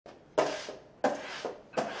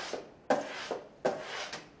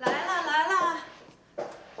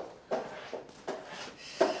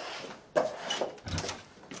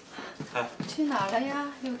哪了呀？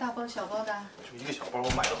又大包小包的。就一个小包，我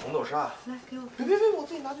买的红豆沙。来，给我。别，我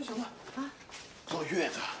自己拿就行了。啊，坐月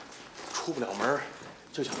子，出不了门，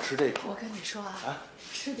就想吃这个。我跟你说啊，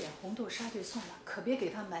吃点红豆沙就算了，可别给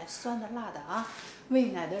他买酸的辣的啊。喂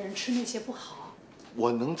奶的人吃那些不好。我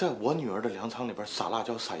能在我女儿的粮仓里边撒辣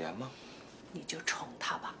椒撒盐吗？你就宠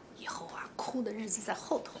她吧，以后啊，哭的日子在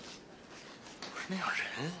后头。不是那样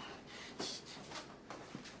人。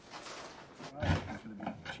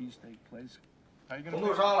 红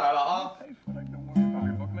豆沙来了啊！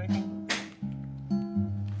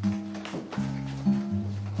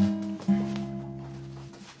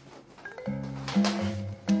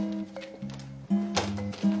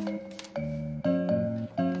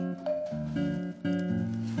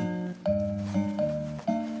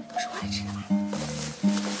都是我爱吃的吧？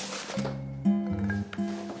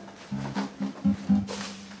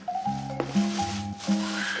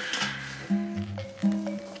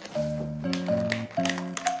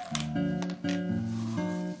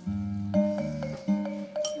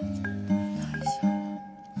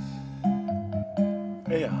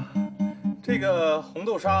哎呀，这个红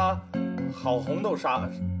豆沙，好红豆沙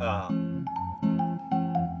啊！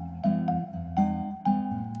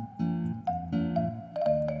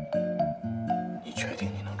你确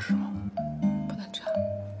定你能吃吗？不能吃。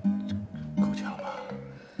够呛吧？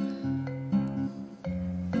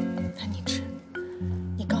那你吃，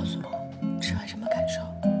你告诉我吃完什么感受？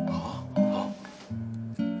好。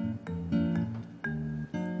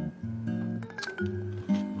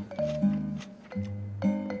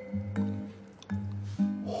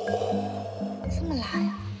这么辣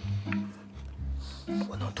呀？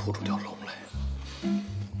我能吐出条龙来。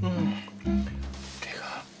这个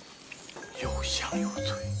又香又脆，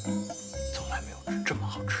从来没有吃这么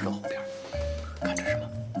好吃的藕片。看这什么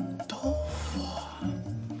豆腐啊？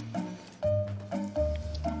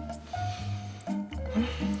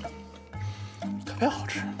特别好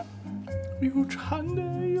吃。哎呦，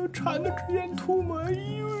馋的直咽吐沫。哎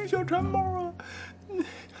呦，小馋猫啊！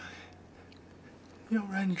要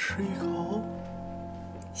不然你吃一口。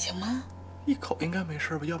 行吗？一口应该没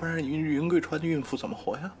事吧？要不然云贵川的孕妇怎么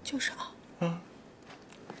活呀？就是啊。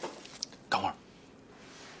等会儿，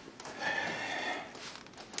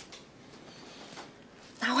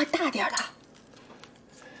拿块大点的。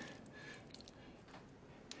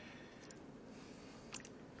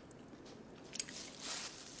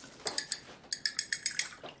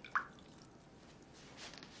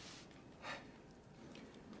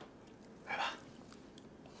来吧。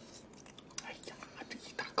哎呀，这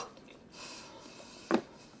一大口。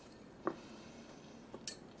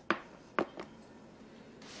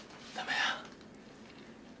 怎么样？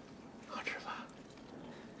好吃吧？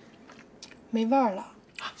没味儿了。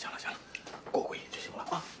啊，行了，过瘾就行了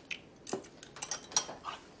啊。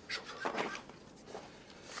好了，收。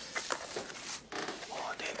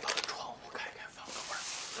我得把窗户开开，放个味儿。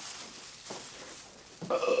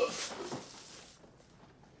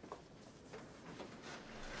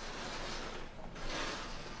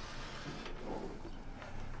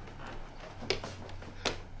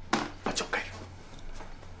把脚盖上。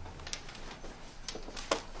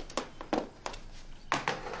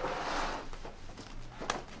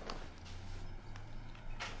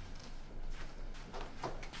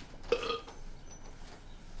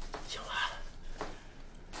 行了，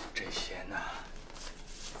这些呢，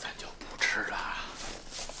咱就不吃了。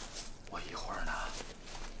我一会儿呢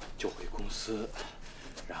就回公司，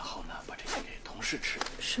然后呢把这些给同事吃。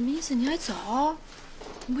什么意思？你还走？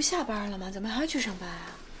你不下班了吗？怎么还要去上班啊？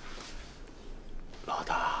老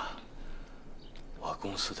大，我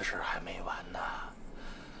公司的事还没完呢，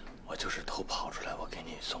我就是偷跑出来，我给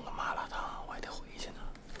你送个麻辣烫，我还得回去呢。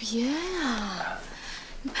别呀，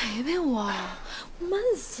你陪陪我，我闷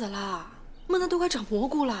死了，闷得都快长蘑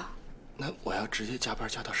菇了。那我要直接加班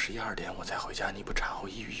加到11、12点，我再回家，你不产后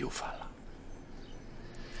抑郁又犯了。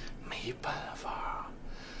没办法，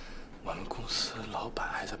我们公司老板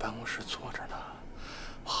还在办公室坐着呢，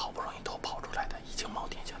我好不容易偷跑出来的，已经冒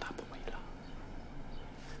天下大不韪了。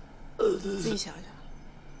自己想想，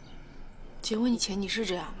结婚以前你是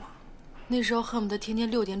这样吗？那时候恨不得天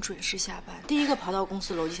天6点准时下班，第一个跑到公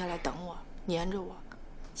司楼底下来等我，黏着我。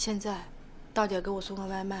现在到点给我送个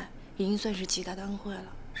外卖，已经算是极大的恩惠了，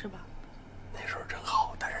是吧？那时候真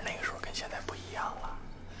好，但是那个时候跟现在不一样了。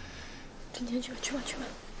今天去吧。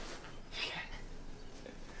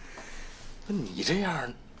那你这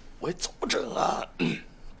样，我也怎么整啊？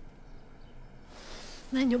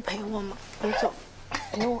那你就陪我嘛，别走，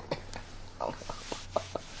陪我。好了，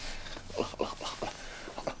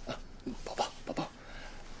宝宝，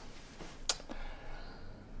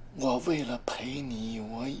我为了陪你，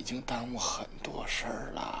我已经耽误很多错事儿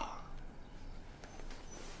了，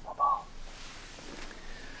宝宝。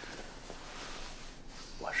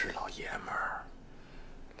我是老爷们儿，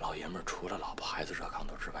老爷们儿除了老婆孩子热炕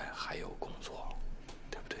头之外，还有工作，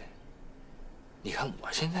对不对？你看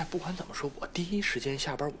我现在不管怎么说，我第一时间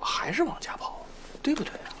下班我还是往家跑，对不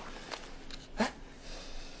对啊？哎，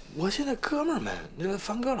我现在哥们儿们，那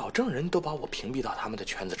凡哥、老郑人都把我屏蔽到他们的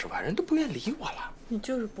圈子之外，人都不愿理我了。你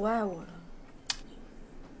就是不爱我了。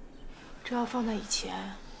这要放在以前，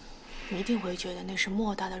你一定会觉得那是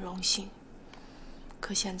莫大的荣幸。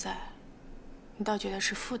可现在，你倒觉得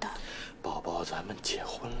是负担。宝宝，咱们结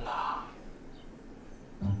婚了。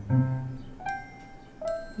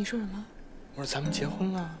你说什么？我说咱们结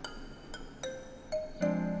婚了。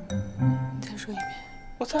你再说一遍。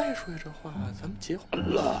我再说一这话，咱们结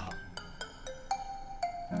婚了。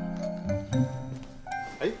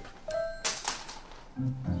哎。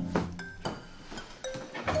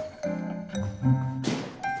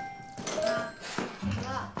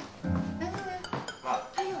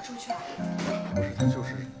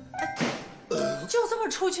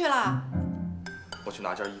出去了，我去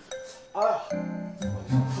拿件衣服。哎呀，我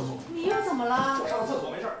上厕所。你又怎么了？我上厕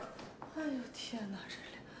所没事。哎呦天哪，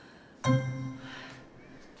这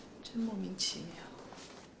真莫名其妙。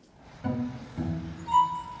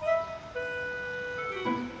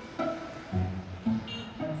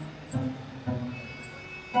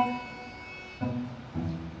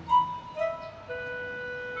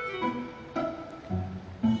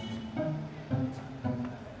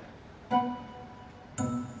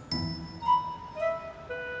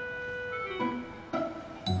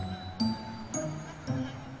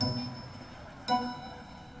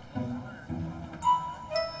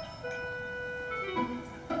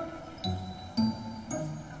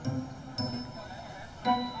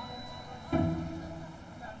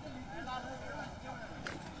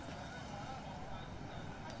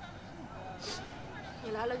你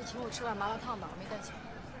来了就请我吃碗麻辣烫吧，我没带钱。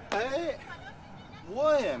哎，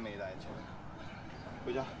我也没带钱。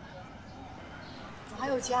回家。我还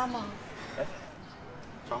有家吗？哎，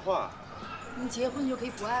啥话？你结婚就可以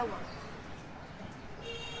不爱我了？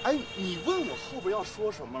哎，你问我后边要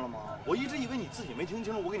说什么了吗？我一直以为你自己没听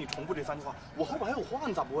清楚，我给你重复这3句话。我后边还有话，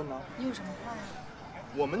你咋不问呢？你有什么话呀？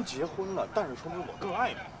我们结婚了，但是说明我更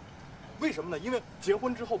爱你。为什么呢？因为结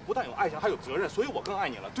婚之后不但有爱情，还有责任，所以我更爱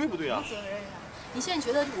你了，对不对啊？什么责任啊？你现在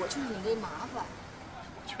觉得我就是你的麻烦？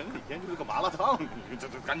全里天就是个麻辣烫，你这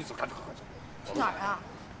赶紧走，赶紧走。去哪儿啊？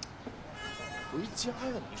回家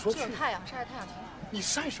呀！你说去。这有太阳，晒晒太阳挺好。你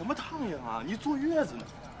晒什么太阳啊？你坐月子呢？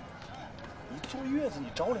你坐月子，你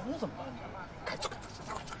着凉了怎么办呢？赶紧走，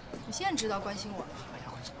快走！你现在知道关心我了？哎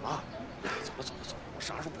呀，快走了！走，我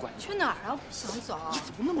啥时候不管你？去哪儿啊？我不想走。你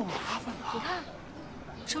怎么那么麻烦呢？你看，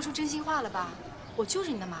说出真心话了吧？我就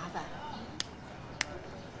是你的麻烦。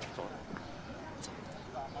走。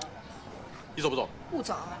你走不走？不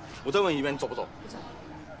走。我再问一遍，你走不走？不走。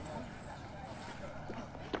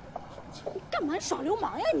干嘛耍流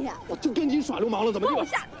氓呀你？我就跟你耍流氓了，怎么就放我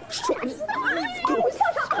下？耍你？放我下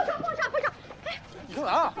手！放下！哎，你干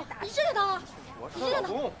嘛？你认识他？我是她老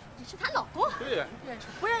公。你是她老公？对。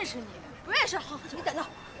不认识你。不认识？好，你等着，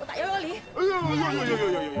我打110。哎呦！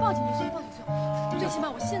报警就行，报警就行。最起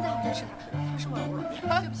码我现在还认识他，他是我老公。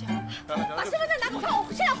对不起啊。把身份证拿给我看，我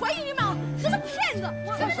现在怀孕吗？这是骗子！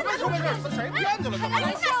什么身份证？谁骗子了？开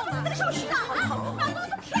玩笑呢？这个手续啊！老公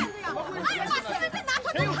是骗子呀！哎，把身份证拿出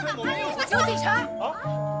来给我看看！把有警察！啊！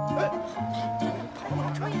哎。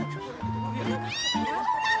抽烟。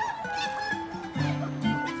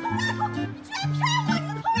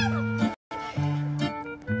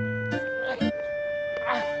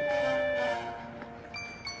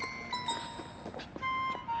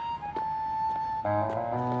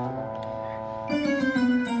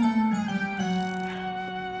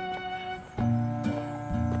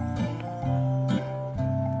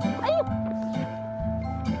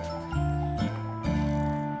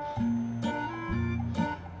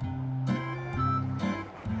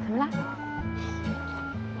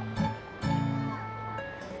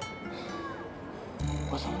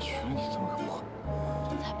我怎么娶了你这么个破？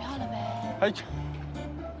中彩票了呗。哎，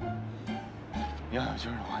你要有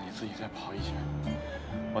劲儿的话，你自己再跑1圈，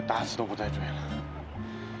我打死都不再追了。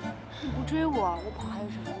你不追我，我跑还有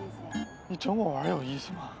什么意思呀？你整我玩有意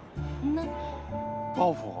思吗？那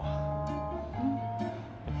报复我。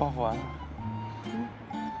你报复完了？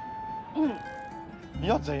你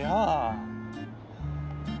要怎样啊？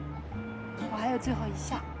我还有最后一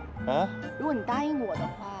项。啊？如果你答应我的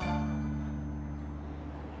话，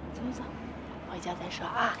走，回家再说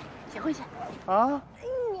啊。先回去。啊？哎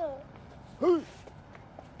呦！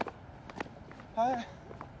哎。